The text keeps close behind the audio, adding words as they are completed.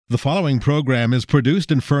The following program is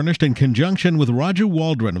produced and furnished in conjunction with Roger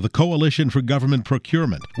Waldron of the Coalition for Government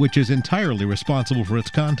Procurement, which is entirely responsible for its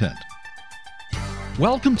content.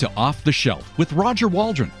 Welcome to Off the Shelf with Roger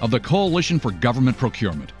Waldron of the Coalition for Government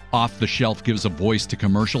Procurement. Off the Shelf gives a voice to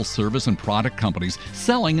commercial service and product companies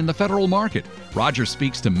selling in the federal market. Roger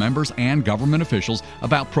speaks to members and government officials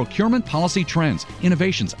about procurement policy trends,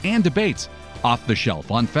 innovations, and debates. Off the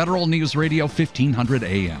Shelf on Federal News Radio 1500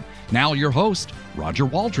 AM. Now your host, Roger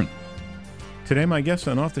Waldron. Today my guest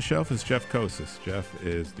on Off the Shelf is Jeff Kocis. Jeff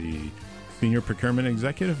is the Senior Procurement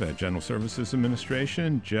Executive at General Services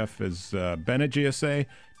Administration. Jeff has been at GSA.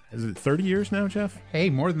 Is it 30 years now, Jeff?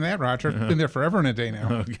 Hey, more than that, Roger. Been there forever and a day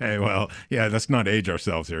now. Okay, well, yeah, let's not age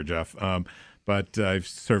ourselves here, Jeff. But I've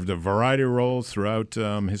served a variety of roles throughout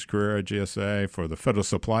his career at GSA for the Federal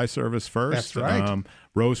Supply Service first. That's right.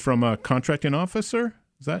 Rose from a contracting officer.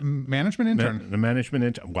 Is that management intern? The management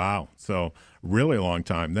intern. Wow. So really long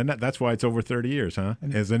time. Then that's why it's over 30 years, huh?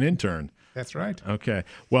 As an intern. That's right. Okay.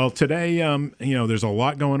 Well, today, there's a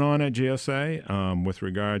lot going on at GSA with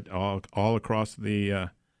regard all across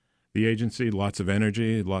the agency. Lots of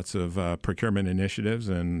energy, lots of procurement initiatives,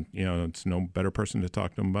 and it's no better person to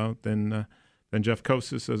talk to them about than Jeff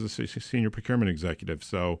Kocis as a senior procurement executive.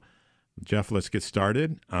 So, Jeff, let's get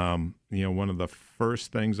started. One of the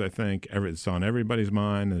first things I think it's on everybody's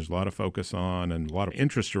mind, there's a lot of focus on and a lot of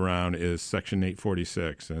interest around is Section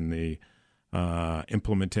 846 and the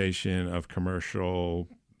implementation of commercial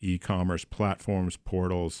e-commerce platforms,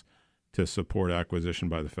 portals to support acquisition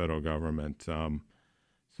by the federal government. So,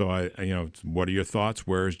 what are your thoughts?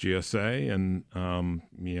 Where is GSA, and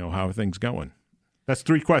how are things going? That's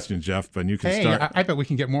three questions, Jeff, but you can start. I bet we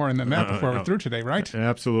can get more in than that before we're through today, right?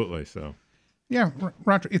 Absolutely. So, yeah,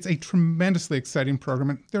 Roger, it's a tremendously exciting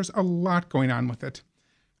program, and there's a lot going on with it.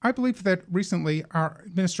 I believe that recently our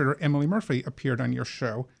administrator, Emily Murphy, appeared on your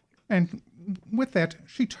show, and with that,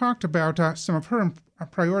 she talked about some of her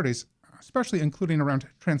priorities, especially including around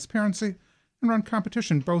transparency and around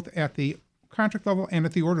competition, both at the contract level and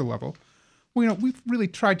at the order level. Well, we've really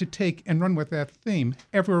tried to take and run with that theme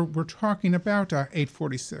everywhere we're talking about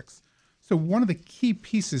 846. So one of the key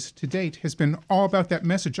pieces to date has been all about that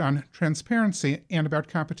message on transparency and about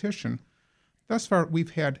competition. Thus far,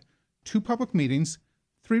 we've had 2 public meetings,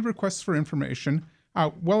 3 requests for information,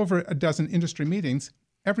 well over a dozen industry meetings,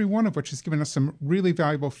 every one of which has given us some really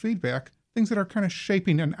valuable feedback, things that are kind of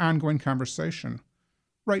shaping an ongoing conversation.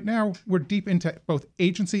 Right now, we're deep into both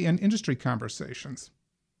agency and industry conversations.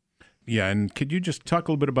 Yeah, and could you just talk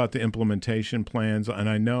a little bit about the implementation plans? And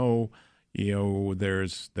I know,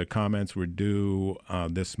 there's the comments were due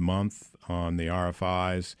this month on the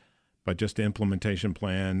RFIs, but just the implementation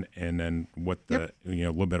plan and then what a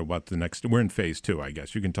little bit about the next. We're in phase 2, I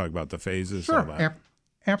guess. You can talk about the phases. Sure,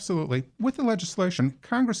 absolutely. With the legislation,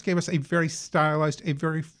 Congress gave us a very stylized, a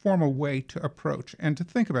very formal way to approach and to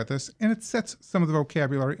think about this, and it sets some of the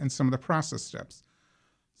vocabulary and some of the process steps.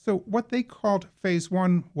 So what they called phase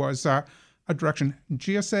 1 was a direction.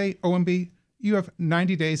 GSA, OMB, you have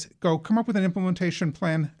 90 days. Go. Come up with an implementation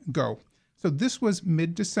plan. Go. So this was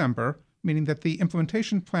mid-December, meaning that the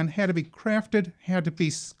implementation plan had to be crafted, had to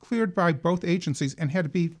be cleared by both agencies, and had to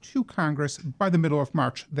be to Congress by the middle of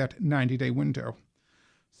March, that 90-day window.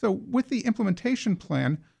 So with the implementation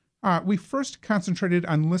plan, we first concentrated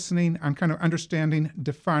on listening, on kind of understanding,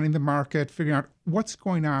 defining the market, figuring out what's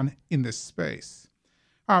going on in this space.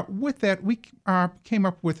 With that, we came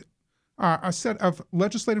up with a set of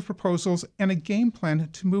legislative proposals and a game plan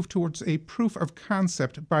to move towards a proof of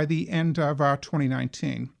concept by the end of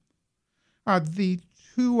 2019. The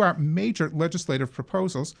 2 major legislative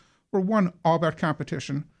proposals were, one, all about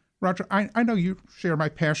competition. Roger, I know you share my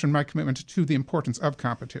passion, my commitment to the importance of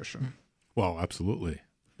competition. Well, absolutely.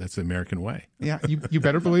 That's the American way. Yeah, you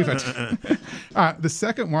better believe it. The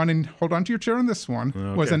second one, and hold on to your chair on this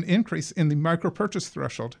one, was an increase in the micro-purchase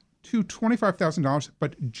threshold to $25,000,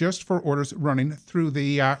 but just for orders running through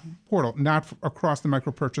the portal, not across the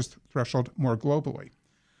micro-purchase threshold more globally.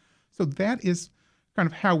 So that is kind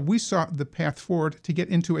of how we saw the path forward to get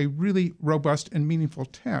into a really robust and meaningful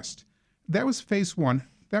test. That was phase 1.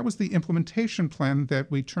 That was the implementation plan that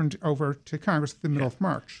we turned over to Congress at the middle of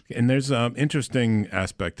March. And there's an interesting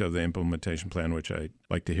aspect of the implementation plan, which I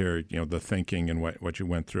like to hear, the thinking and what you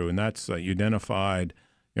went through. And that's you identified,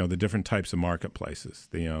 the different types of marketplaces.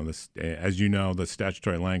 As you know, the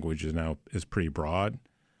statutory language is pretty broad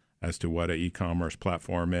as to what an e-commerce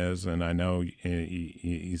platform is. And I know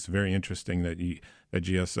it's very interesting that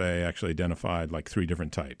GSA actually identified like 3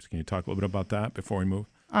 different types. Can you talk a little bit about that before we move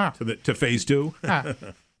to phase 2?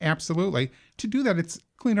 Absolutely. To do that, it's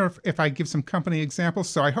cleaner if I give some company examples.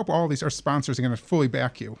 So I hope all these, our sponsors, are going to fully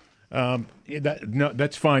back you. No,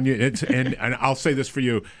 that's fine. And I'll say this for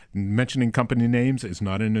you: mentioning company names is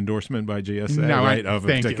not an endorsement by GSA, No, right? Of a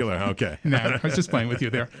thank particular. you. Okay. No, I was just playing with you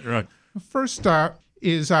there. Right. First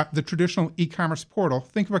is the traditional e-commerce portal.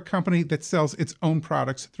 Think of a company that sells its own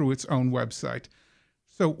products through its own website.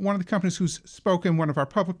 So one of the companies who's spoken in one of our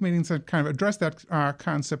public meetings and kind of addressed that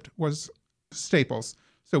concept was Staples.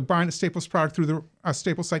 So buying a Staples product through the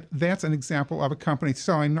Staples site, that's an example of a company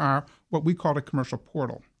selling what we call a commercial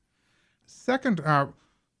portal. Second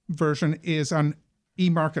version is an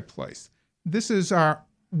e-marketplace. This is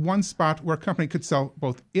one spot where a company could sell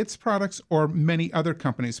both its products or many other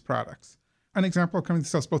companies' products. An example of a company that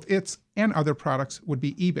sells both its and other products would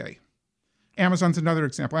be eBay. Amazon's another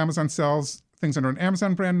example. Amazon sells things under an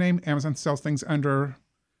Amazon brand name. Amazon sells things under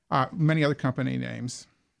many other company names.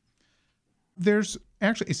 There's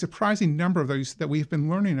actually a surprising number of those that we've been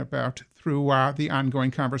learning about through the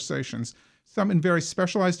ongoing conversations. Some in very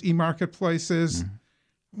specialized e-marketplaces.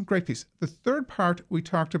 Mm-hmm. Great piece. The third part we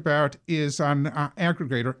talked about is an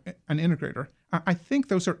aggregator, an integrator. I think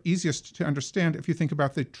those are easiest to understand if you think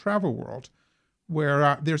about the travel world,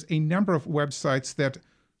 where there's a number of websites that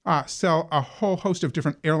sell a whole host of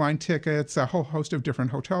different airline tickets, a whole host of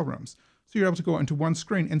different hotel rooms. So you're able to go into one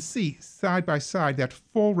screen and see side by side that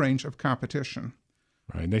full range of competition.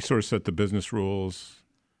 Right. And they sort of set the business rules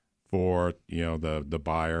for the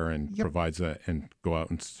buyer and provides that, and go out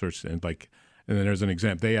and search and then there's an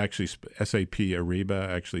example. They actually SAP Ariba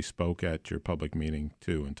actually spoke at your public meeting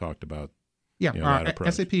too and talked about that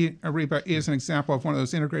approach. SAP Ariba is an example of one of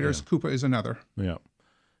those integrators. Coupa is another. Yeah.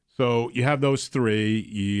 So you have those three.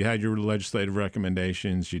 You had your legislative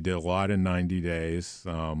recommendations. You did a lot in 90 days.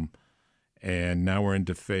 And now we're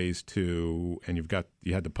into phase 2, and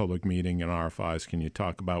you had the public meeting and RFIs. Can you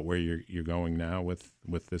talk about where you're going now with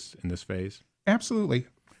this in this phase? Absolutely.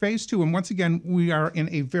 Phase 2, and once again, we are in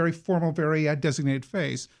a very formal, very designated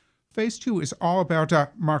phase. Phase 2 is all about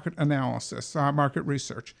market analysis, market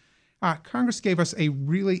research. Congress gave us a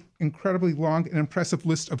really incredibly long and impressive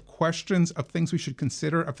list of questions, of things we should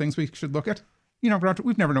consider, of things we should look at.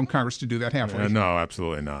 We've never known Congress to do that, have we? No,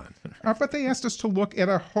 absolutely not. But they asked us to look at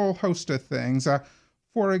a whole host of things.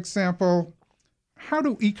 For example, how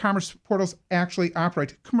do e-commerce portals actually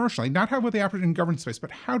operate commercially? Not how will they operate in government space, but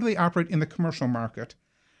how do they operate in the commercial market?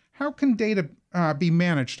 How can data be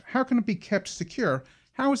managed? How can it be kept secure?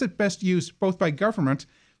 How is it best used both by government,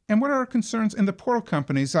 and what are our concerns in the portal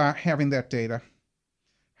companies having that data?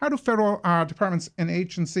 How do federal departments and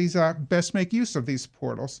agencies best make use of these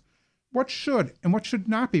portals? What should and what should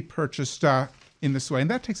not be purchased in this way?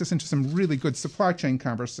 And that takes us into some really good supply chain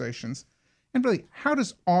conversations. And really, how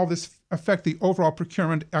does all this affect the overall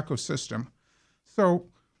procurement ecosystem? So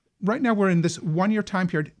right now we're in this one-year time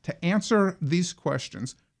period to answer these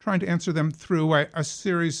questions, trying to answer them through a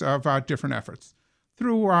series of different efforts,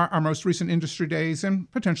 through our most recent industry days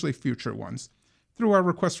and potentially future ones, through our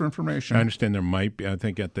request for information. I understand there might be, I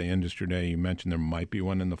think at the industry day you mentioned there might be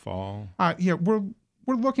one in the fall.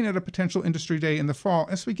 We're looking at a potential industry day in the fall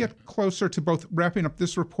as we get closer to both wrapping up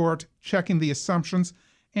this report, checking the assumptions,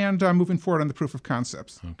 and moving forward on the proof of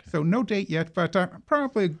concepts. Okay. So no date yet, but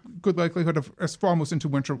probably a good likelihood of, as fall moves into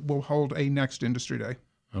winter, we'll hold a next industry day.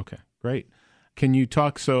 Okay, great. Can you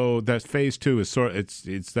talk, so that phase 2 is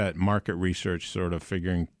it's that market research sort of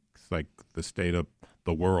figuring like the state of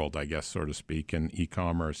the world, I guess, so to speak, in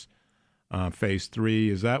e-commerce. Phase 3,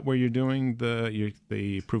 is that where you're doing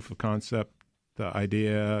the proof of concept? The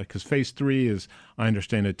idea, because phase 3 is, I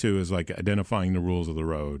understand it too, is like identifying the rules of the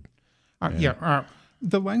road.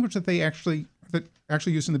 The language that they actually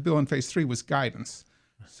used in the bill in phase 3 was guidance.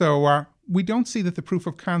 So we don't see that the proof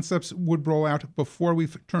of concepts would roll out before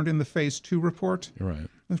we've turned in the phase 2 report. Right.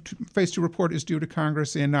 The phase 2 report is due to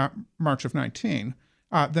Congress in March of 19.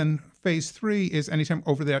 Then phase 3 is anytime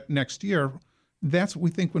over that next year. That's what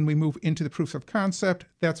we think when we move into the proof of concept.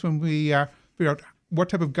 That's when we figure out what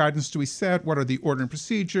type of guidance do we set? What are the order and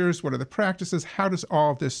procedures? What are the practices? How does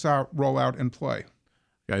all of this roll out and play?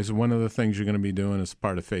 Guys, one of the things you're going to be doing as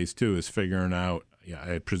part of phase 2 is figuring out,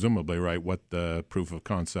 presumably, right, what the proof of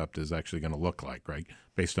concept is actually going to look like, right,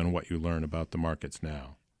 based on what you learn about the markets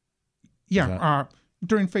now.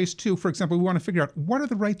 During phase 2, for example, we want to figure out what are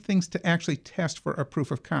the right things to actually test for a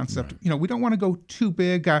proof of concept. Right. We don't want to go too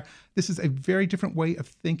big. This is a very different way of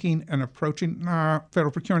thinking and approaching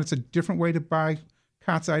federal procurement. It's a different way to buy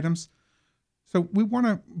COTS items. So we want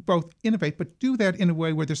to both innovate, but do that in a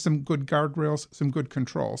way where there's some good guardrails, some good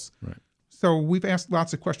controls. Right. So we've asked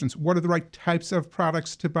lots of questions. What are the right types of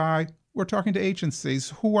products to buy? We're talking to agencies.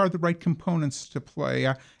 Who are the right components to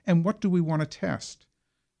play, and what do we want to test?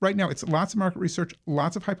 Right now, it's lots of market research,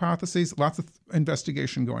 lots of hypotheses, lots of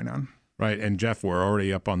investigation going on. Right, and Jeff, we're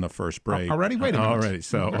already up on the first break. Already? Wait a minute. Already,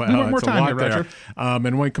 so we want more it's time a lot here, Roger. there. And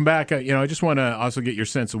when we come back, I just want to also get your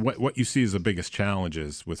sense of what you see as the biggest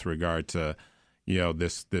challenges with regard to,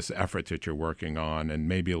 this effort that you're working on, and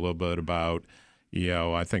maybe a little bit about,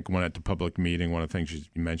 I think one at the public meeting, one of the things you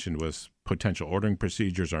mentioned was potential ordering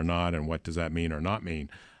procedures or not, and what does that mean or not mean.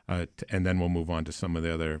 And then we'll move on to some of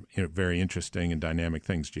the other very interesting and dynamic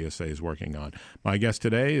things GSA is working on. My guest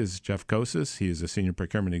today is Jeff Kocis. He is a Senior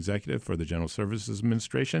Procurement Executive for the General Services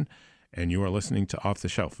Administration, and you are listening to Off the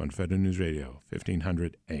Shelf on Federal News Radio,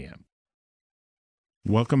 1500 AM.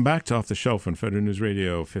 Welcome back to Off the Shelf on Federal News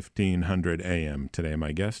Radio, 1500 AM. Today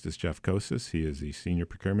my guest is Jeff Kocis. He is the Senior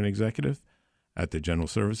Procurement Executive at the General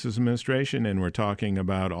Services Administration, and we're talking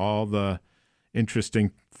about all the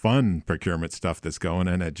interesting, fun procurement stuff that's going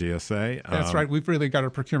on at GSA. That's right. We've really got our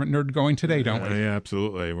procurement nerd going today, don't we? Yeah,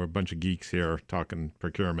 absolutely. We're a bunch of geeks here talking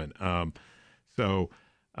procurement. When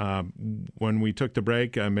we took the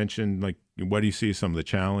break, I mentioned, what do you see some of the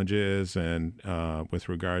challenges and with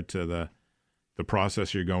regard to the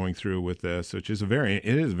process you're going through with this, which is a very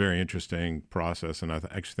interesting process, and I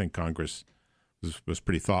actually think Congress was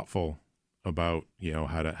pretty thoughtful about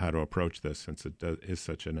how to approach this, since it is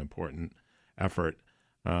such an important effort.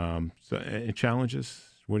 Any challenges?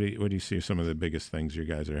 What do you see some of the biggest things you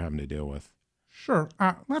guys are having to deal with? Sure.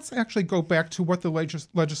 Let's actually go back to what the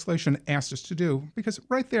legislation asked us to do, because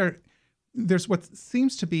right there's what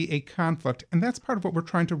seems to be a conflict, and that's part of what we're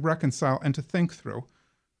trying to reconcile and to think through.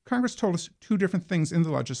 Congress told us two different things in the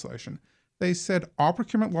legislation. They said all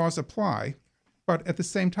procurement laws apply, but at the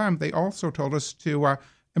same time, they also told us to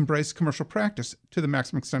embrace commercial practice to the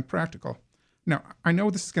maximum extent practical. Now, I know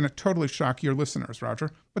this is going to totally shock your listeners,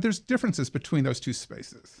 Roger, but there's differences between those two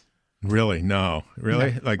spaces. Really? No.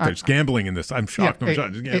 Really? Yeah. There's gambling in this. I'm shocked. I'm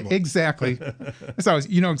shocked. There's gambling. Exactly. So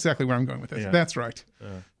you know exactly where I'm going with this. Yeah. That's right.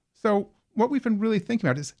 So what we've been really thinking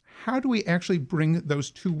about is, how do we actually bring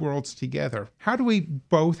those two worlds together? How do we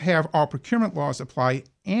both have all procurement laws apply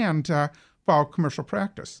and follow commercial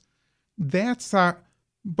practice? That's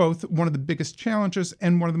both one of the biggest challenges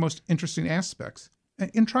and one of the most interesting aspects.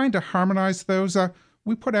 In trying to harmonize those,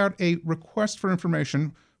 we put out a request for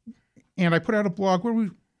information, and I put out a blog where we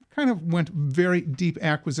kind of went very deep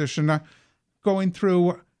acquisition, going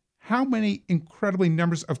through how many incredibly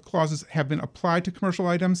numbers of clauses have been applied to commercial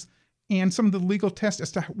items and some of the legal tests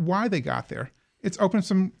as to why they got there. It's opened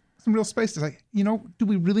some real space to say, do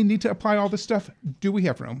we really need to apply all this stuff? Do we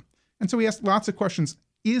have room? And so we asked lots of questions.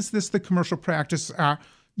 Is this the commercial practice,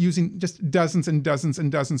 using just dozens and dozens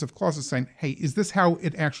and dozens of clauses, saying, hey, is this how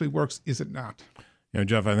it actually works? Is it not?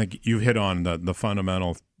 Jeff, I think you've hit on the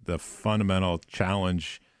fundamental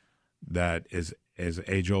challenge that is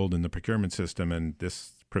age-old in the procurement system, and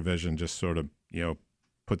this provision just sort of,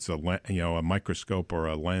 puts a microscope or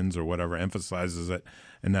a lens or whatever, emphasizes it,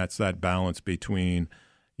 and that's that balance between,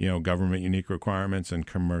 government unique requirements and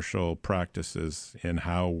commercial practices, and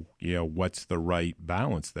how, what's the right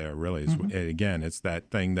balance there, really. Again, it's that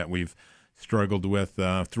thing that we've struggled with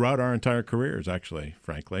throughout our entire careers, actually,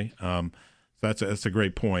 frankly. So that's a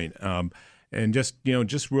great point. And just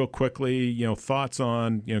real quickly, thoughts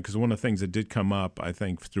on, because one of the things that did come up, I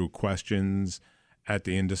think, through questions at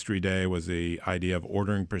the industry day was the idea of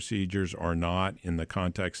ordering procedures or not in the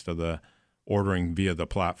context of the ordering via the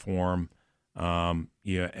platform.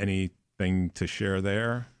 Anything to share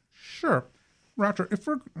there? Sure. Roger, if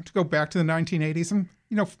we're to go back to the 1980s, and,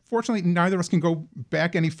 fortunately, neither of us can go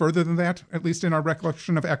back any further than that, at least in our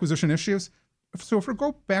recollection of acquisition issues. So if we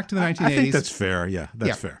go back to the 1980s... I think that's fair. Yeah,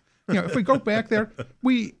 that's fair. If we go back there,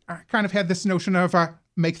 we kind of had this notion of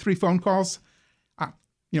make 3 phone calls.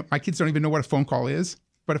 My kids don't even know what a phone call is.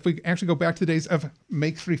 But if we actually go back to the days of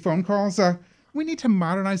make 3 phone calls, we need to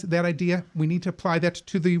modernize that idea. We need to apply that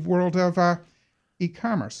to the world of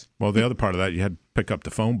e-commerce. Well, the other part of that, you had to pick up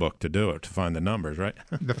the phone book to do it, to find the numbers, right?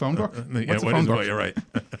 The phone book? What's the phone book? You're right.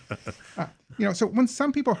 So when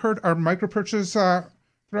some people heard our micro-purchase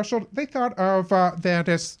threshold, they thought of that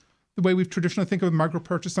as the way we've traditionally think of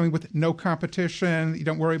micro-purchase, something with no competition, you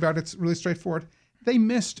don't worry about it, it's really straightforward. They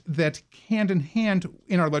missed that hand in hand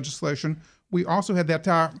in our legislation. We also had that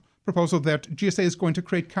proposal that GSA is going to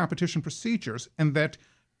create competition procedures, and that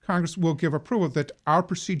Congress will give approval that our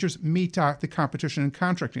procedures meet the Competition and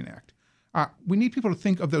Contracting Act. We need people to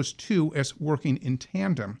think of those two as working in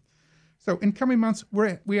tandem. So in coming months,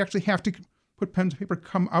 we actually have to put pen to paper,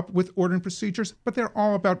 come up with ordering procedures, but they're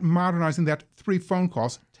all about modernizing that 3 phone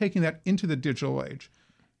calls, taking that into the digital age.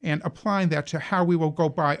 and applying that to how we will go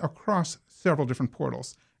by across several different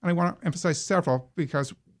portals. And I want to emphasize several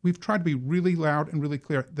because we've tried to be really loud and really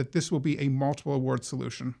clear that this will be a multiple award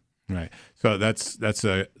solution. Right. So that's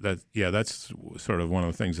sort of one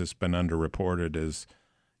of the things that's been underreported is,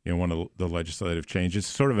 one of the legislative changes,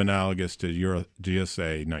 sort of analogous to your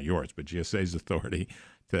GSA, not yours, but GSA's authority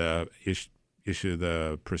to issue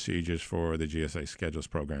the procedures for the GSA Schedules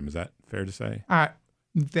program. Is that fair to say?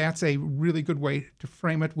 That's a really good way to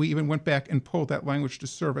frame it. We even went back and pulled that language to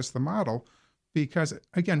service the model because,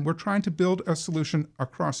 again, we're trying to build a solution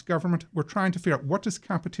across government. We're trying to figure out what does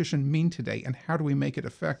competition mean today and how do we make it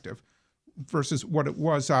effective versus what it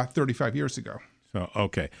was 35 years ago. So,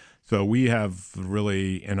 okay. So we have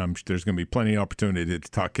really, and there's going to be plenty of opportunity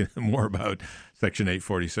to talk more about Section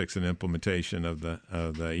 846 and implementation of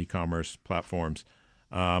the e-commerce platforms.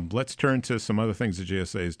 Let's turn to some other things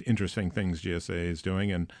interesting things GSA is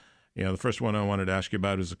doing. And, the first one I wanted to ask you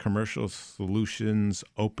about is the Commercial Solutions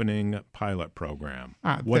Opening Pilot Program.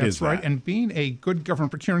 What is that? That's right. And being a good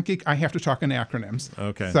government procurement geek, I have to talk in acronyms.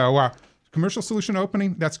 Okay. So, Commercial Solution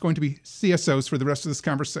Opening, that's going to be CSOs for the rest of this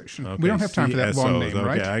conversation. Okay. We don't have time for that long name,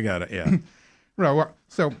 right? Okay, I got it, yeah. Well,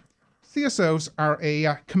 so CSOs are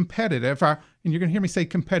a competitive, and you're going to hear me say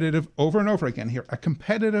competitive over and over again here, a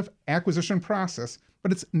competitive acquisition process,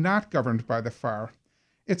 but it's not governed by the FAR.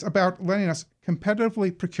 It's about letting us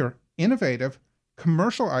competitively procure innovative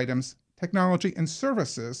commercial items, technology, and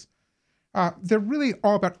services. They're really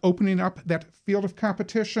all about opening up that field of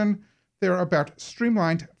competition. They're about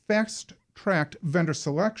streamlined, fast-tracked vendor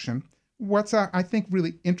selection. What's, I think,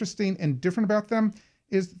 really interesting and different about them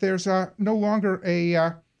is there's no longer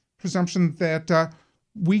a presumption that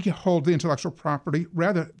we hold the intellectual property.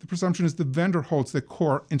 Rather, the presumption is the vendor holds the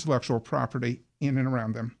core intellectual property in and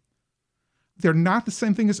around them. They're not the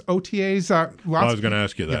same thing as OTAs. I was going to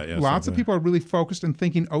ask you that. Yes, lots of people are really focused on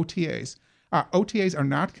thinking OTAs. OTAs are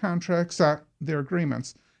not contracts. They're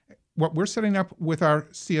agreements. What we're setting up with our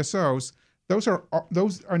CSOs, those are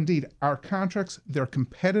indeed our contracts. They're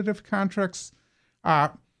competitive contracts.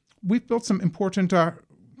 We've built some important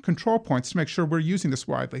control points to make sure we're using this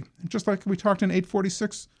widely. Just like we talked in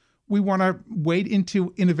 846, we want to wade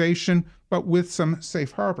into innovation, but with some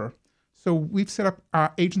safe harbor. So we've set up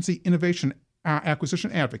agency innovation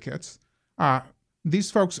acquisition advocates.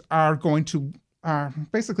 These folks are going to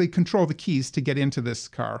basically control the keys to get into this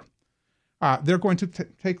car. They're going to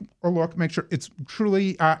take a look, make sure it's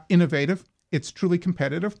truly innovative, it's truly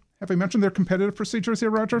competitive. Have I mentioned their competitive procedures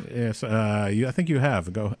here, Roger? Yes, I think you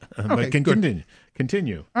have. Go, okay, but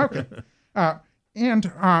continue. Okay,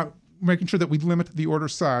 and making sure that we limit the order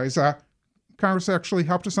size. Congress actually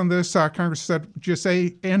helped us on this. Congress said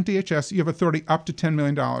GSA and DHS, you have authority up to $10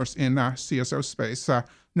 million in CSO space.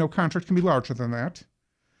 No contract can be larger than that.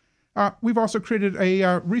 We've also created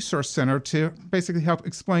a resource center to basically help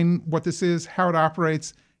explain what this is, how it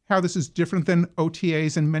operates, how this is different than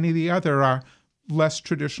OTAs and many of the other less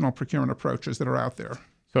traditional procurement approaches that are out there.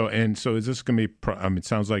 So is this going to be, it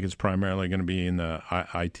sounds like it's primarily going to be in the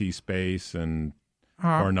IT space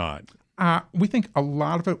or not? We think a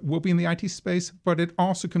lot of it will be in the IT space, but it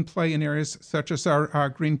also can play in areas such as our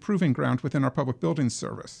green proving ground within our public buildings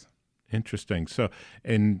service. Interesting. So,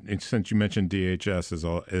 and since you mentioned DHS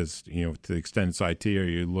as to the extent it's IT, are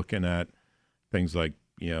you looking at things like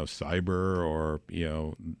cyber or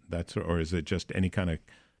or is it just any kind of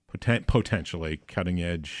potentially cutting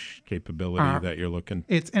edge capability that you're looking?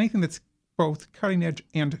 It's anything that's both cutting edge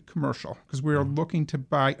and commercial, because we're looking to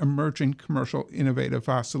buy emerging commercial innovative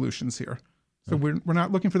solutions here. So we're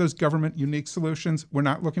not looking for those government unique solutions. We're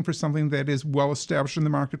not looking for something that is well established in the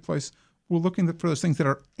marketplace. We're looking for those things that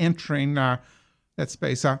are entering that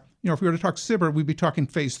space. If we were to talk cyber, we'd be talking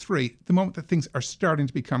phase 3, the moment that things are starting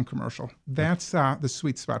to become commercial. That's the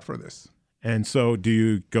sweet spot for this. And so do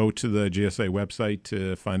you go to the GSA website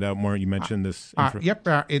to find out more? You mentioned this. Yep.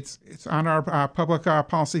 It's on our public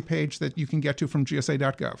policy page that you can get to from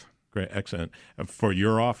gsa.gov. Great. Excellent. For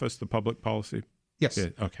your office, the public policy? Yes. Yeah,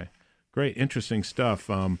 okay. Great. Interesting stuff.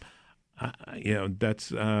 That's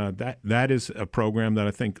that is a program that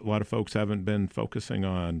I think a lot of folks haven't been focusing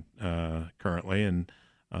on currently. And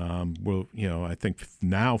I think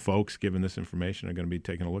now folks, given this information, are going to be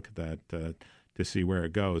taking a look at that to see where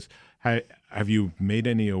it goes. Have you made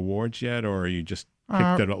any awards yet, or are you just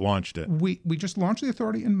launched it? We just launched the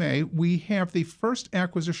authority in May. We have the first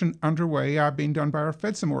acquisition underway being done by our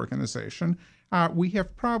FedSim organization. We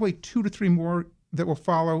have probably 2 to 3 more that will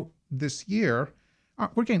follow this year.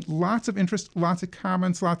 We're getting lots of interest, lots of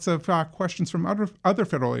comments, lots of questions from other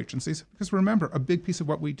federal agencies, because remember, a big piece of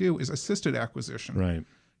what we do is assisted acquisition. Right.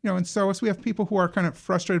 And so as we have people who are kind of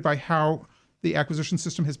frustrated by how The acquisition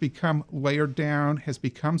system has become layered down, has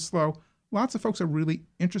become slow. Lots of folks are really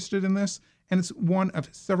interested in this, and it's one of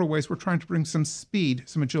several ways we're trying to bring some speed,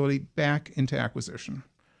 some agility back into acquisition.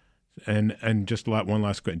 And just one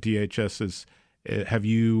last question. DHS is. Have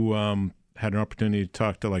you had an opportunity to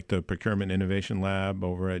talk to like the Procurement Innovation Lab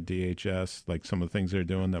over at DHS, like some of the things they're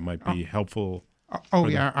doing that might be helpful?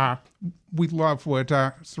 We love what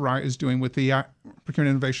Soraya is doing with the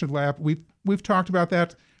Procurement Innovation Lab. We've talked about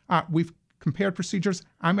that. We've compared procedures.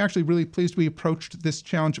 I'm actually really pleased we approached this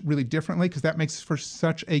challenge really differently because that makes for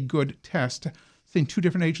such a good test. Seeing two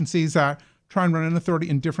different agencies try and run an authority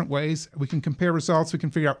in different ways, we can compare results, we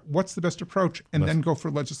can figure out what's the best approach, and then go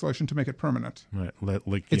for legislation to make it permanent. Right.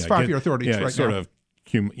 It's 5-year authorities right sort now. of,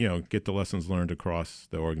 get the lessons learned across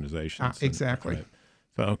the organizations. Exactly. Right.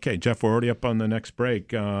 So, okay, Jeff, we're already up on the next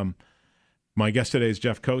break. My guest today is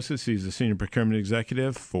Jeff Kocis. He's the Senior Procurement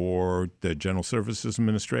Executive for the General Services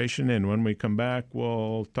Administration. And when we come back,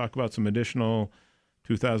 we'll talk about some additional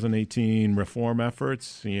 2018 reform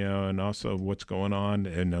efforts, and also what's going on.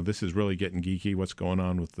 And now this is really getting geeky, what's going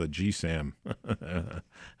on with the GSAM.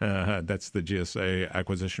 That's the GSA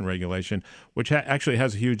acquisition regulation, which actually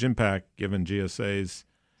has a huge impact given GSA's,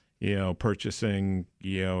 purchasing,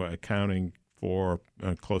 accounting for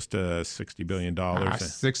close to $60 billion.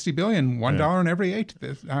 $60 billion, $1 in every 8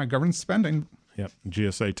 government spending. Yep,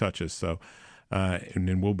 GSA touches. So, and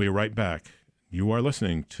then we'll be right back. You are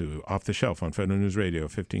listening to Off the Shelf on Federal News Radio,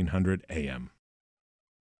 1500 AM.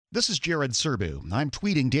 This is Jared Serbu. I'm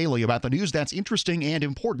tweeting daily about the news that's interesting and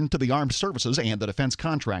important to the armed services and the defense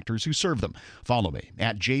contractors who serve them. Follow me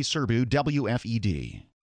at jserbu, WFED.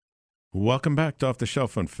 Welcome back to Off the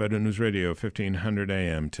Shelf on Federal News Radio, 1500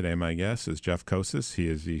 AM. Today my guest is Jeff Kocis. He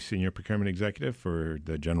is the Senior Procurement Executive for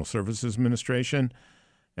the General Services Administration.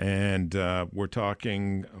 And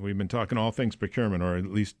we've been talking all things procurement, or at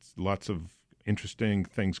least lots of interesting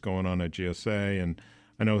things going on at GSA. And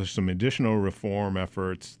I know there's some additional reform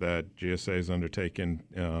efforts that GSA has undertaken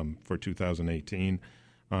for 2018.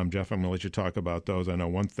 Jeff, I'm going to let you talk about those. I know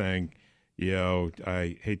one thing,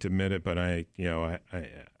 I hate to admit it, but I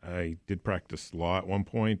did practice law at one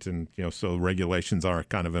point, and so regulations are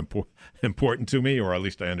kind of important to me, or at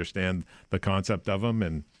least I understand the concept of them.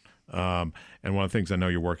 And one of the things I know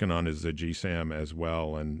you're working on is the GSAM as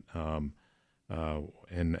well, and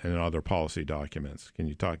other policy documents. Can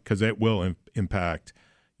you talk, because it will impact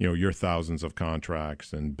your thousands of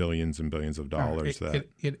contracts and billions of dollars.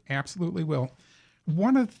 It absolutely will.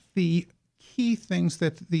 One of the key things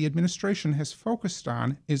that the administration has focused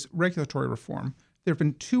on is regulatory reform. There have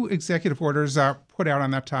been 2 executive orders put out on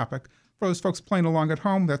that topic. For those folks playing along at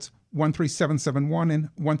home, that's 13771 and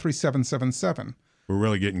 13777. We're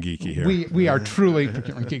really getting geeky here. We are truly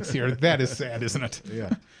procurement geeks here. That is sad, isn't it? Yeah.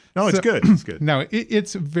 No, it's good. It's good. No,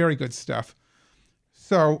 it's very good stuff.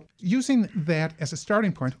 So using that as a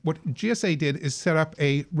starting point, what GSA did is set up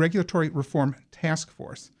a regulatory reform task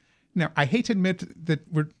force. Now, I hate to admit that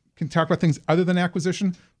we can talk about things other than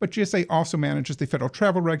acquisition, but GSA also manages the federal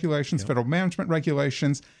travel regulations, federal management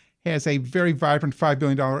regulations, has a very vibrant $5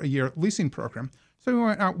 billion a year leasing program. So we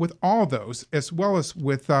went out with all those, as well as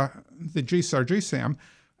with the GSAM,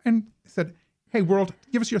 and said, hey, world,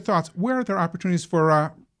 give us your thoughts. Where are there opportunities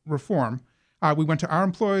for reform? We went to our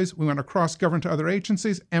employees, we went across government to other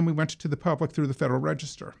agencies, and we went to the public through the Federal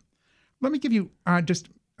Register. Let me give you just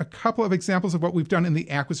a couple of examples of what we've done in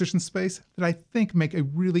the acquisition space that I think make a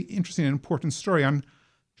really interesting and important story on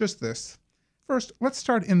just this. First, let's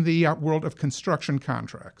start in the world of construction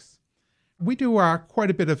contracts. We do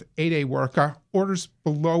quite a bit of 8A work, orders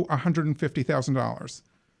below $150,000.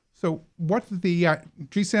 So what the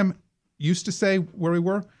GSAM used to say where we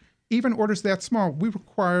were, even orders that small, we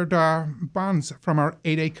required bonds from our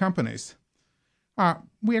 8A companies.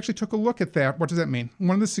 We actually took a look at that. What does that mean?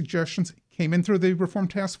 One of the suggestions came in through the Reform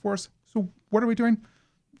Task Force. So what are we doing?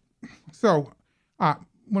 So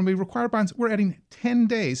when we require bonds, we're adding 10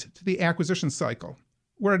 days to the acquisition cycle.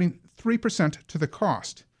 We're adding 3% to the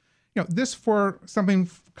cost. This for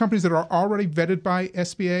companies that are already vetted by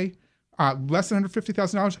SBA, less than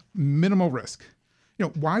 $150,000, minimal risk.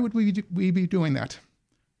 Why would we be doing that?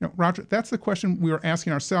 Roger, that's the question we were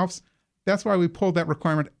asking ourselves. That's why we pulled that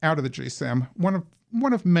requirement out of the GSAM.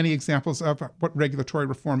 One of many examples of what regulatory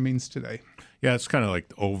reform means today. Yeah, it's kind of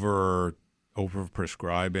like over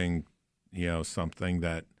prescribing, something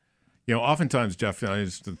that, oftentimes, Jeff, I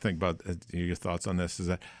just think about your thoughts on this, is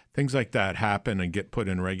that things like that happen and get put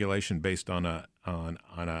in regulation based on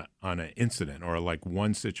an incident or like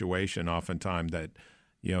one situation, oftentimes that,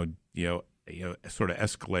 sort of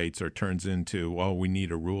escalates or turns into, well, we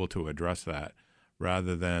need a rule to address that,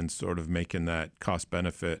 rather than sort of making that cost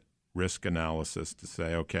benefit risk analysis to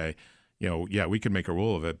say, okay, yeah, we can make a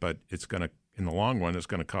rule of it, but it's going to, in the long run, it's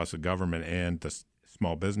going to cost the government and the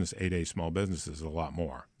small business, 8A small businesses, a lot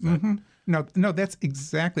more. No, that's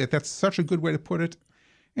exactly it. That's such a good way to put it.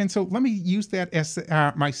 And so let me use that as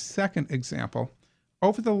my second example.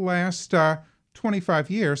 Over the last 25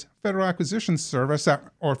 years, Federal Acquisition Service,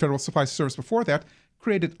 or Federal Supply Service before that,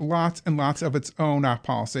 created lots and lots of its own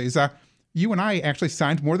policies. You and I actually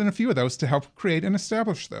signed more than a few of those to help create and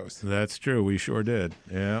establish those. That's true. We sure did.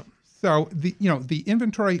 Yeah. So the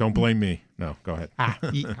inventory. Don't blame me. No, go ahead.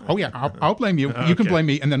 Oh yeah, I'll blame you. You can blame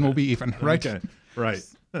me, and then we'll be even, right? Okay. Right.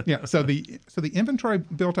 Yeah. So the inventory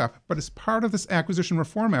built up, but as part of this acquisition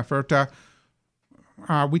reform effort,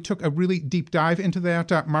 we took a really deep dive into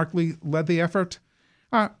that. Mark Lee led the effort.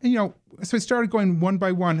 So we started going one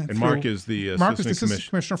by one. And Mark is the Assistant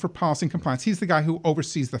Commissioner for Policy and Compliance. He's the guy who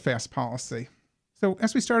oversees the FAST policy. So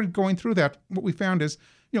as we started going through that, what we found is,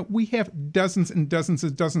 we have dozens and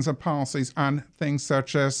dozens of policies on things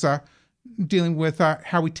such as dealing with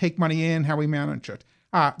how we take money in, how we manage it.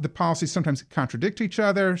 The policies sometimes contradict each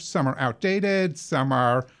other. Some are outdated. Some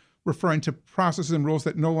are referring to processes and rules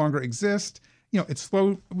that no longer exist. It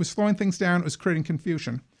was slowing things down. It was creating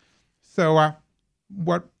confusion. So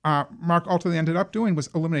what Mark ultimately ended up doing was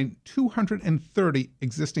eliminating 230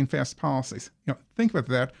 existing FAST policies. Think about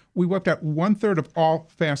that. We wiped out 1/3 of all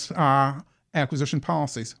FAST acquisition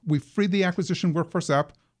policies. We freed the acquisition workforce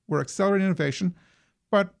up. We're accelerating innovation.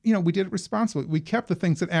 But, we did it responsibly. We kept the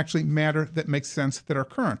things that actually matter, that make sense, that are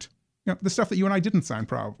current. The stuff that you and I didn't sign,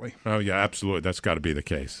 probably. Oh, yeah, absolutely. That's got to be the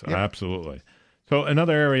case. Yep. Absolutely. So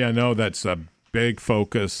another area I know that's a big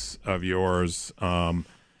focus of yours, and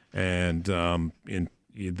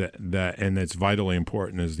it's vitally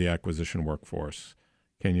important, is the acquisition workforce.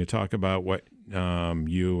 Can you talk about what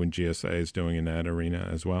you and GSA is doing in that arena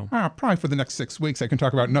as well? Probably for the next 6 weeks, I can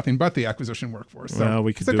talk about nothing but the acquisition workforce. So, well,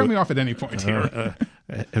 we could cut me off at any point here.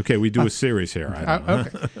 Okay, we do a series here.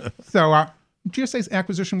 Okay. So GSA's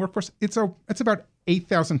acquisition workforce, it's about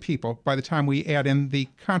 8,000 people by the time we add in the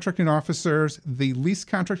contracting officers, the lease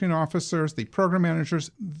contracting officers, the program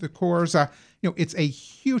managers, the cores. It's a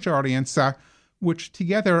huge audience, which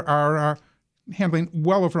together are handling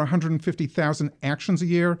well over 150,000 actions a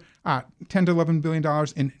year, $10 to $11 billion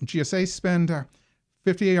in GSA spend,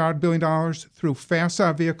 $58 billion through FAST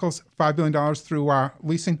vehicles, $5 billion through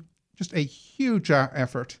leasing. Just a huge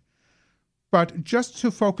effort. But just to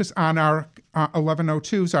focus on our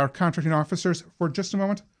 1102s, our contracting officers, for just a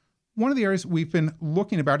moment, one of the areas we've been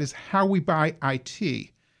looking about is how we buy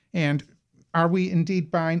IT. And are we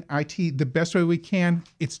indeed buying IT the best way we can?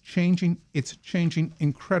 It's changing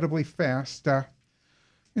incredibly fast.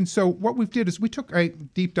 And so what we did is we took a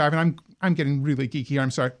deep dive, and I'm getting really geeky,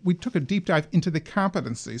 I'm sorry. We took a deep dive into the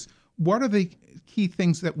competencies. What are the key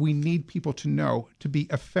things that we need people to know to be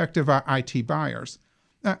effective IT buyers?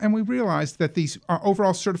 And we realized that these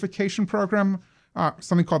overall certification program,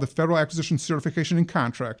 something called the Federal Acquisition Certification and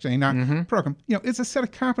Contracting program, it's a set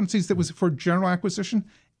of competencies that was for general acquisition.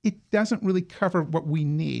 It doesn't really cover what we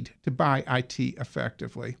need to buy IT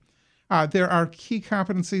effectively. There are key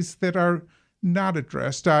competencies that are not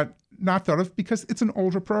addressed, not thought of, because it's an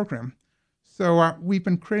older program. So we've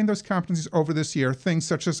been creating those competencies over this year, things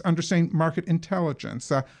such as understanding market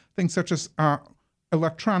intelligence, things such as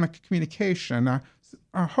electronic communication,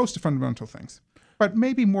 a host of fundamental things. But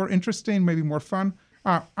maybe more interesting, maybe more fun,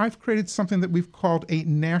 I've created something that we've called a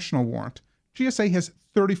national warrant. GSA has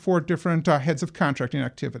 34 different heads of contracting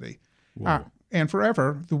activity. And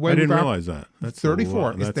forever, the way I didn't realize that. That's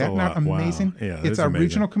 34. Is that not amazing? Wow. Yeah, it's our amazing.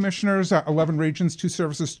 Regional commissioners, 11 regions, 2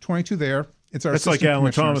 services, 22 there. It's our That's like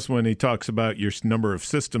Alan Thomas when he talks about your number of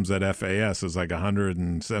systems at FAS is like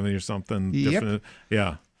 170 or something. Yep.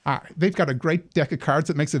 Yeah. They've got a great deck of cards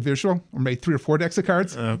that makes a visual, or maybe 3 or 4 decks of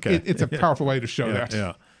cards. Okay. It's a powerful way to show that.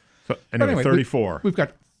 Yeah. So anyway, 34. We've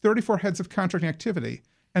got 34 heads of contracting activity.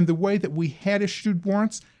 And the way that we had issued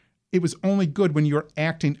warrants, it was only good when you're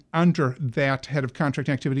acting under that head of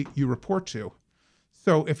contracting activity you report to.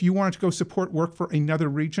 So if you wanted to go support work for another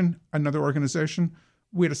region, another organization,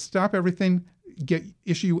 we had to stop everything,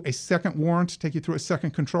 issue a second warrant, take you through a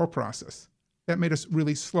second control process. That made us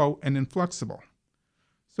really slow and inflexible.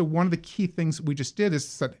 So one of the key things we just did is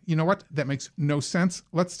said, you know what, that makes no sense.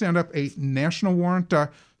 Let's stand up a national warrant so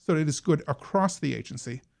that it is good across the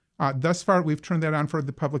agency. Thus far, we've turned that on for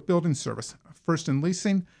the Public Building Service, first in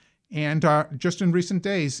leasing, and just in recent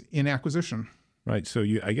days in acquisition. Right. So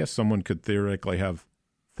I guess someone could theoretically have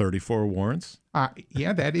 34 warrants?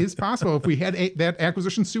 Yeah, that is possible. If we had that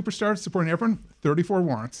acquisition superstar supporting everyone, 34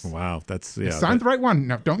 warrants. Wow. That's, yeah. Sign the right one.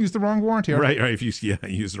 No, don't use the wrong warrant here. Right. If you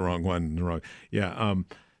use the wrong one. Yeah.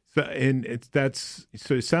 So and it's that's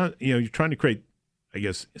so it sounds you're trying to create, I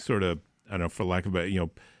guess, sort of, I don't know, for lack of a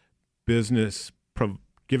business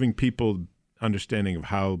giving people understanding of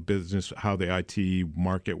how the IT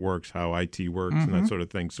market works, how IT works, and that sort of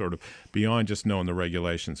thing, sort of beyond just knowing the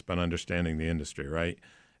regulations, but understanding the industry, right?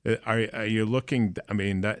 Are you looking? I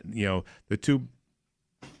mean, that the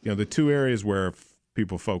two areas where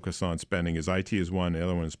people focus on spending is IT is one, the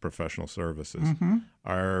other one is professional services.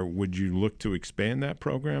 Would you look to expand that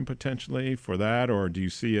program potentially for that, or do you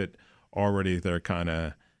see it already? They're kind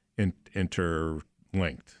of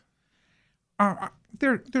interlinked.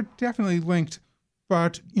 They're definitely linked,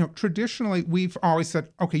 but traditionally we've always said,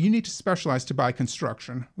 okay, you need to specialize to buy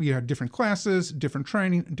construction. We have different classes, different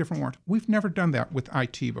training, different warrant. We've never done that with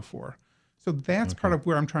IT before, so that's part of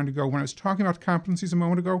where I'm trying to go. When I was talking about competencies a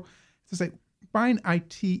moment ago, to say buying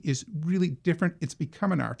IT is really different. It's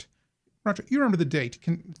become an art. Roger, you remember the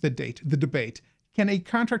debate. Can a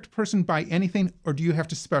contract person buy anything, or do you have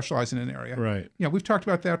to specialize in an area? Right. We've talked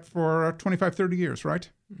about that for 25, 30 years, right?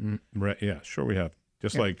 Right. Yeah, sure we have.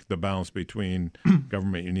 Just like the balance between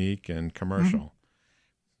government unique and commercial.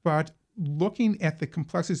 But looking at the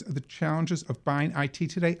complexities of the challenges of buying IT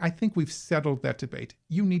today, I think we've settled that debate.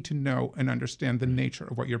 You need to know and understand the nature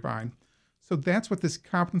of what you're buying. So that's what this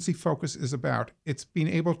competency focus is about. It's being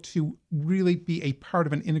able to really be a part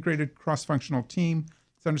of an integrated cross-functional team.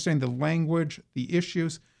 It's understanding the language, the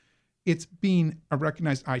issues. It's being a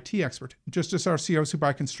recognized IT expert, just as our CEOs who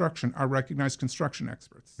buy construction are recognized construction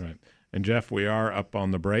experts. Right. And Jeff, we are up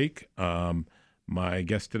on the break. My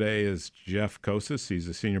guest today is Jeff Kocis. He's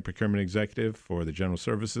a senior procurement executive for the General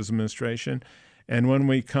Services Administration. And when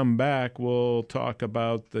we come back, we'll talk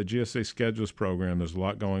about the GSA Schedules program. There's a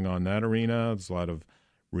lot going on in that arena. There's a lot of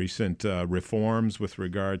recent reforms with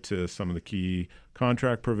regard to some of the key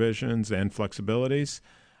contract provisions and flexibilities.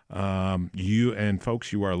 You and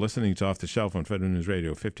folks, you are listening to Off the Shelf on Federal News Radio,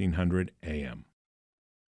 1500 AM.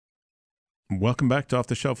 Welcome back to Off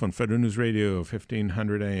the Shelf on Federal News Radio,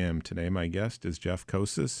 1500 AM. Today, my guest is Jeff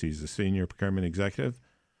Kocis. He's a senior procurement executive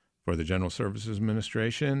for the General Services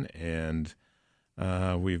Administration, and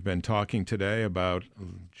we've been talking today about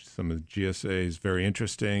some of GSA's very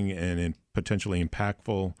interesting and potentially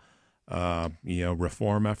impactful,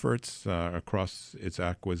 reform efforts across its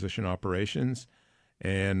acquisition operations.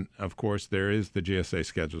 And, of course, there is the GSA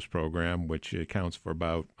Schedules program, which accounts for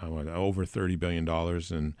about over $30 billion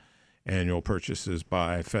in annual purchases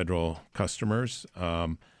by federal customers.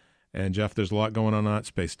 And, Jeff, there's a lot going on in that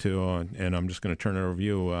space, too. And I'm just going to turn it over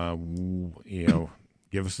to you.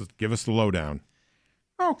 Give us the lowdown.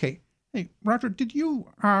 Okay. Hey, Roger, did you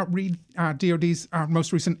read DOD's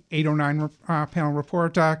most recent 809 panel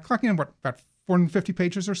report, collecting about 450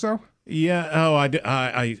 pages or so? Yeah. Oh,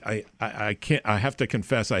 I can't. I have to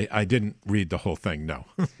confess, I didn't read the whole thing. No.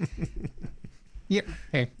 Yeah.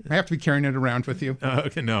 Hey, I have to be carrying it around with you.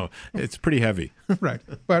 Okay. No, it's pretty heavy. Right.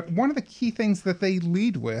 But one of the key things that they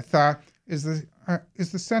lead with is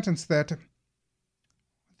the sentence that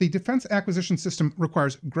the defense acquisition system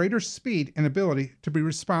requires greater speed and ability to be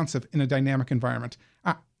responsive in a dynamic environment.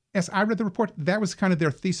 As I read the report, that was kind of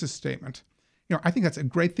their thesis statement. I think that's a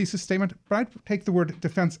great thesis statement, but I'd take the word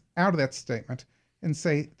defense out of that statement and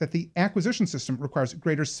say that the acquisition system requires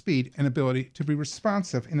greater speed and ability to be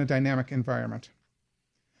responsive in a dynamic environment.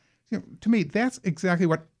 To me, that's exactly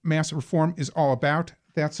what mass reform is all about.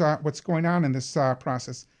 That's what's going on in this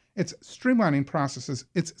process. It's streamlining processes,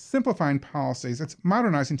 it's simplifying policies, it's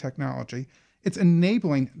modernizing technology, it's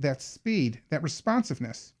enabling that speed, that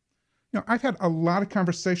responsiveness. I've had a lot of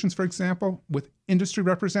conversations, for example, with industry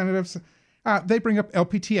representatives. They bring up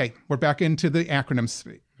LPTA. We're back into the acronym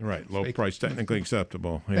speak. Right, low price, technically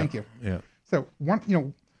acceptable. Yeah. Thank you. Yeah. So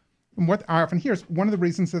what I often hear is one of the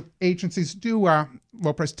reasons that agencies do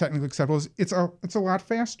low price, technically acceptable is it's a lot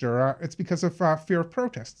faster. It's because of fear of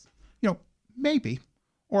protests. Maybe.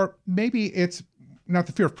 Or maybe it's not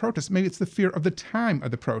the fear of protest, maybe it's the fear of the time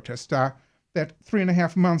of the protest, that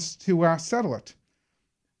 3.5 months to settle it.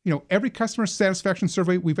 Every customer satisfaction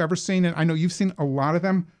survey we've ever seen, and I know you've seen a lot of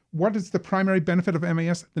them, what is the primary benefit of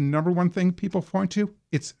MAS? The number one thing people point to?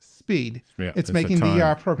 It's speed. Yeah, it's making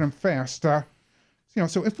the program fast. So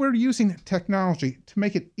if we're using technology to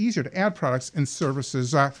make it easier to add products and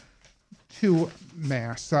services to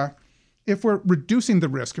MAS, if we're reducing the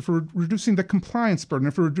risk, if we're reducing the compliance burden,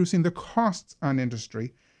 if we're reducing the costs on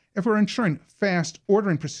industry, if we're ensuring fast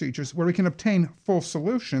ordering procedures where we can obtain full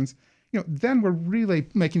solutions, then we're really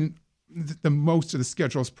making the most of the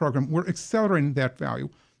Schedules program. We're accelerating that value.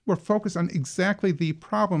 We're focused on exactly the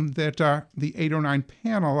problem that the 809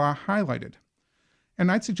 panel highlighted.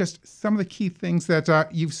 And I'd suggest some of the key things that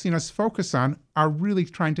you've seen us focus on are really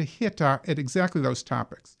trying to hit at exactly those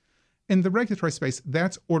topics. In the regulatory space,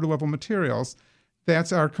 that's order level materials.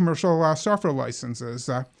 That's our commercial software licenses.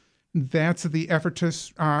 That's the effort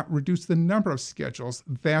to reduce the number of schedules.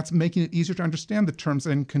 That's making it easier to understand the terms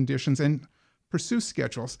and conditions and pursue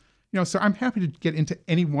schedules. So I'm happy to get into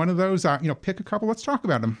any one of those. Pick a couple. Let's talk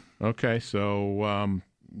about them. Okay, so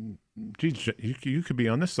geez, you could be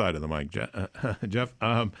on this side of the mic, Jeff.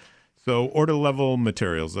 So order level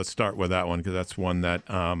materials. Let's start with that one because that's one that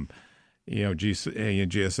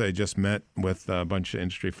GSA just met with a bunch of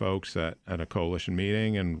industry folks at a coalition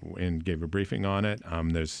meeting and gave a briefing on it.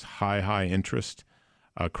 There's high interest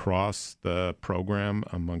across the program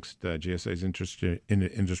amongst GSA's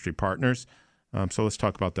industry partners. So let's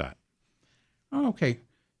talk about that. Okay.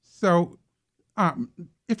 So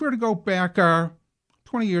if we were to go back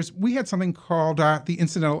 20 years, we had something called the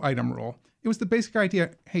incidental item rule. It was the basic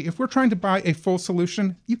idea, hey, if we're trying to buy a full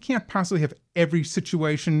solution, you can't possibly have every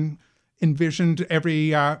situation envisioned,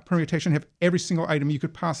 every permutation, have every single item you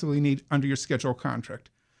could possibly need under your schedule contract.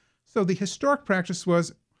 So the historic practice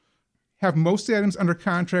was have most of the items under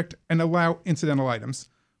contract and allow incidental items.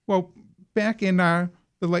 Well, back in the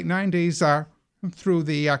late 90s, through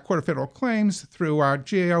the Court of Federal Claims, through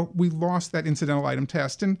GAO, we lost that incidental item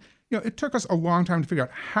test. And it took us a long time to figure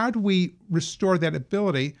out how do we restore that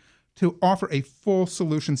ability to offer a full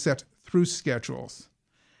solution set through schedules.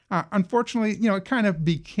 Unfortunately, it kind of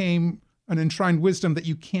became an enshrined wisdom that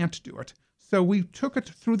you can't do it. So we took it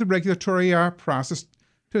through the regulatory process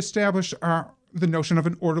to establish the notion of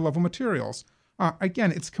an order level materials.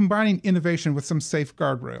 Again, it's combining innovation with some safe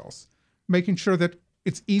guardrails, making sure that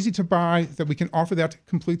it's easy to buy, that we can offer that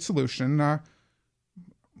complete solution, that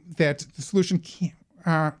the solution,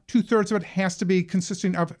 2/3 of it has to be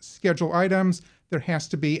consisting of schedule items. There has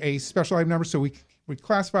to be a special item number so we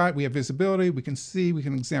classify it, we have visibility, we can see, we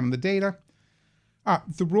can examine the data.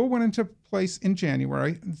 The rule went into place in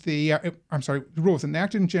January. The rule was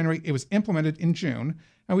enacted in January. It was implemented in June.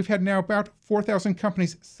 And we've had now about 4,000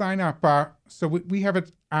 companies sign up. So we have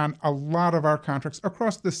it on a lot of our contracts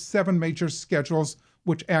across the 7 major schedules,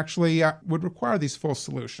 which actually would require these full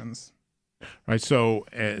solutions. Right. So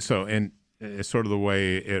sort of the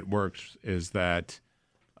way it works is that,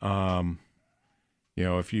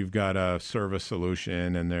 if you've got a service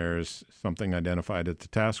solution and there's something identified at the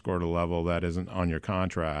task order level that isn't on your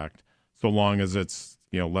contract, so long as it's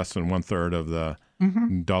less than 1/3 of the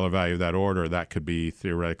dollar value of that order, that could be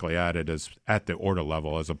theoretically added as at the order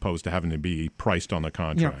level as opposed to having to be priced on the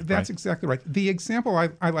contract. That's exactly right. The example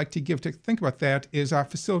I like to give to think about that is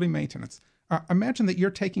facility maintenance. Imagine that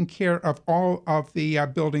you're taking care of all of the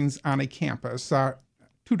buildings on a campus,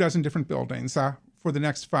 24 different buildings for the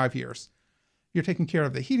next 5 years. You're taking care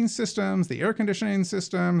of the heating systems, the air conditioning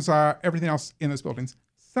systems, everything else in those buildings.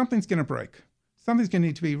 Something's going to break. Something's going to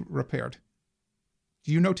need to be repaired.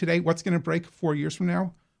 Do you know today what's going to break 4 years from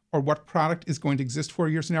now? Or what product is going to exist 4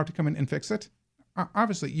 years from now to come in and fix it?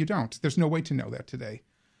 Obviously, you don't. There's no way to know that today.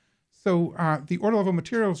 So the order level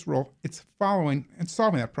materials rule, it's following and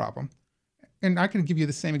solving that problem. And I can give you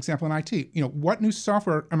the same example in IT. What new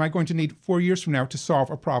software am I going to need 4 years from now to solve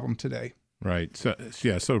a problem today? Right. So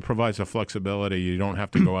it provides a flexibility. You don't have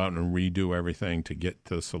to go out and redo everything to get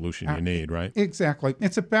to the solution you need, right? Exactly.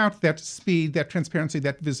 It's about that speed, that transparency,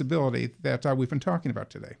 that visibility that we've been talking about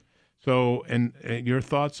today. So, and your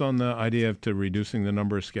thoughts on the idea of reducing the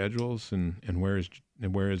number of schedules, and where is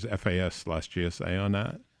FAS/GSA on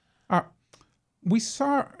that? We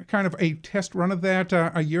saw kind of a test run of that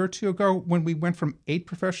a year or two ago when we went from 8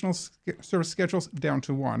 professional service schedules down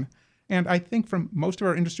to 1. And I think from most of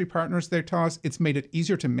our industry partners, they tell us it's made it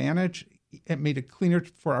easier to manage. It made it cleaner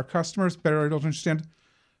for our customers, better able to understand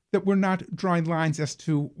that we're not drawing lines as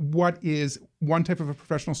to what is one type of a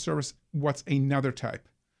professional service, what's another type.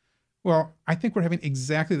 Well, I think we're having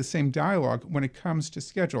exactly the same dialogue when it comes to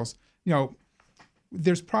schedules.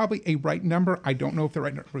 There's probably a right number. I don't know if the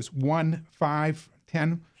right number is 1, 5,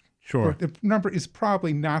 10. Sure. The number is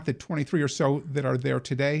probably not the 23 or so that are there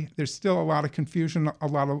today. There's still a lot of confusion, a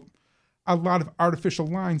lot of artificial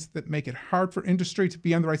lines that make it hard for industry to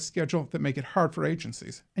be on the right schedule, that make it hard for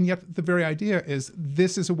agencies. And yet the very idea is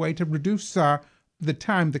this is a way to reduce the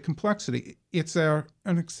time, the complexity. It's an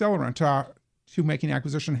accelerant to making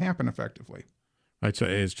acquisition happen effectively. Right. So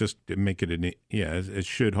it's just it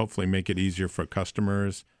should hopefully make it easier for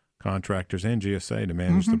customers, contractors, and GSA to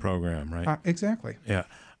manage the program, right? Exactly. Yeah.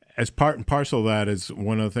 As part and parcel of that is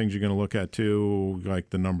one of the things you're going to look at too,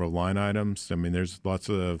 like the number of line items. I mean, there's lots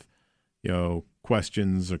of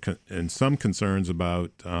questions and some concerns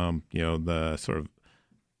about the sort of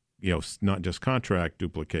not just contract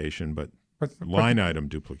duplication, but line item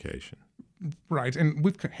duplication. Right, and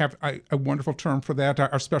we have a wonderful term for that.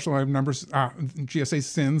 Our special item numbers, GSA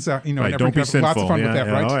SINs. Right, don't be sinful. Lots of fun with that,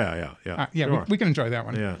 right? Oh yeah. Sure. we can enjoy that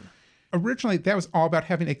one. Yeah. Originally, that was all about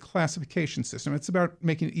having a classification system. It's about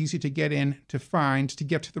making it easy to get in, to find, to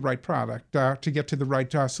get to the right product, to get to the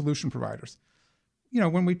right solution providers.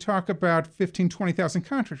 When we talk about 15, 20,000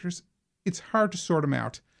 contractors, it's hard to sort them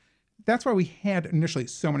out. That's why we had initially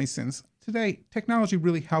so many SINs. Today, technology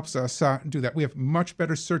really helps us do that. We have much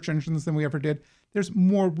better search engines than we ever did. There's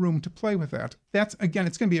more room to play with that. That's, again,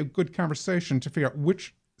 it's going to be a good conversation to figure out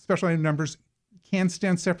which special item numbers can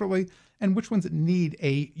stand separately and which ones need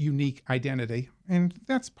a unique identity. And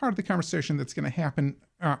that's part of the conversation that's going to happen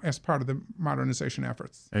as part of the modernization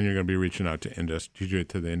efforts. And you're going to be reaching out to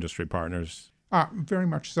the industry partners? Very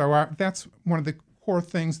much so. That's one of the core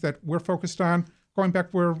things that we're focused on. Going back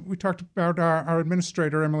where we talked about our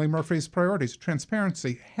administrator, Emily Murphy's priorities,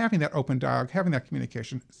 transparency, having that open dialogue, having that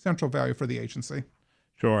communication, central value for the agency.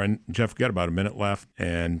 Sure. And Jeff, we've got about a minute left.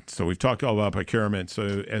 And so we've talked all about procurement.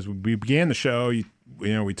 So as we began the show,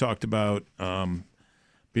 we talked about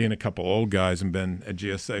being a couple old guys and been at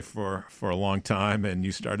GSA for a long time. And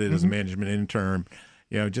you started as a management intern.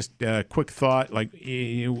 Just a quick thought, like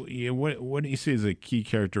what do you see as the key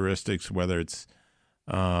characteristics, whether it's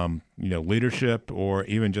leadership or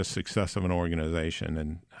even just success of an organization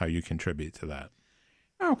and how you contribute to that?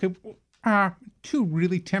 Okay. Two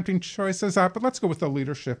really tempting choices, but let's go with the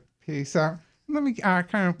leadership piece. Let me kind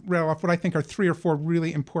of rattle off what I think are 3 or 4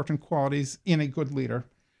 really important qualities in a good leader.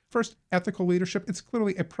 First, ethical leadership. It's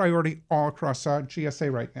clearly a priority all across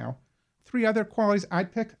GSA right now. 3 other qualities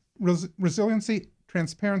I'd pick: resiliency,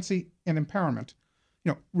 transparency, and empowerment.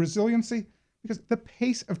 Resiliency, because the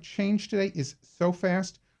pace of change today is so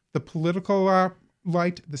fast. The political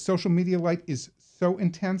light, the social media light is so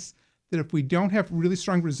intense that if we don't have really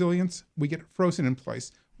strong resilience, we get frozen in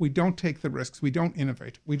place. We don't take the risks. We don't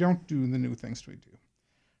innovate. We don't do the new things we do.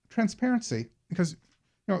 Transparency, because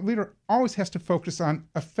a leader always has to focus on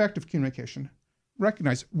effective communication.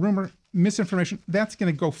 Recognize rumor, misinformation, that's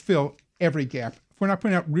going to go fill every gap. If we're not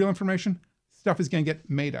putting out real information, stuff is going to get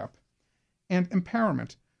made up. And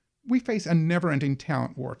empowerment. We face a never-ending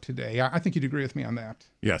talent war today. I think you'd agree with me on that.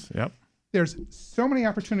 Yes, yep. There's so many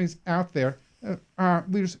opportunities out there.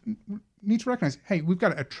 Leaders need to recognize, hey, we've got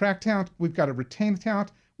to attract talent. We've got to retain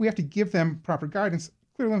talent. We have to give them proper guidance,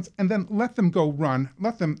 clear limits, and then let them go run.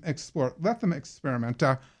 Let them explore. Let them experiment.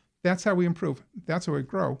 That's how we improve. That's how we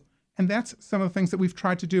grow. And that's some of the things that we've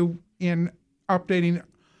tried to do in updating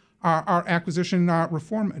our acquisition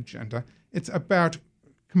reform agenda. It's about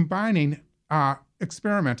combining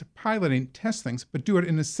experiment, piloting, test things, but do it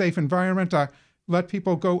in a safe environment. Let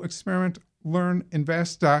people go experiment, learn,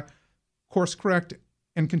 invest, course correct,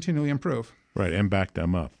 and continually improve. Right, and back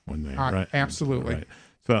them up when they right. Absolutely. Right.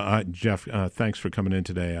 So, Jeff, thanks for coming in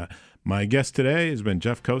today. My guest today has been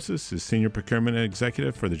Jeff Kocis, is Senior Procurement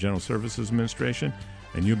Executive for the General Services Administration,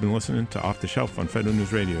 and you've been listening to Off the Shelf on Federal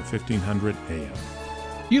News Radio, 1500 AM.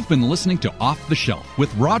 You've been listening to Off the Shelf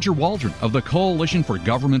with Roger Waldron of the Coalition for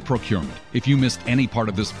Government Procurement. If you missed any part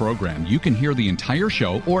of this program, you can hear the entire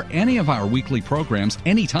show or any of our weekly programs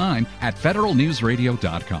anytime at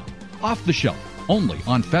federalnewsradio.com. Off the Shelf, only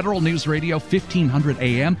on Federal News Radio 1500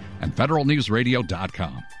 AM and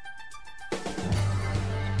federalnewsradio.com.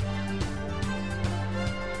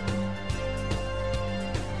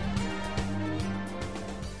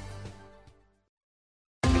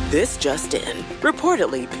 This just in.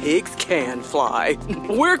 Reportedly, pigs can fly.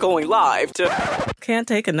 We're going live to... Can't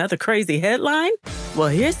take another crazy headline? Well,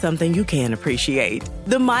 here's something you can appreciate.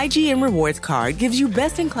 The MyGM Rewards card gives you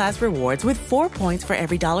best-in-class rewards with 4 points for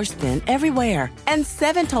every $1 spent everywhere and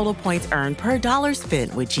 7 total points earned per $1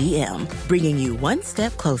 spent with GM, bringing you one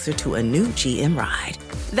step closer to a new GM ride.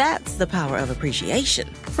 That's the power of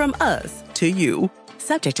appreciation. From us to you.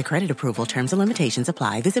 Subject to credit approval, terms and limitations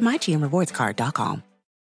apply. Visit mygmrewardscard.com.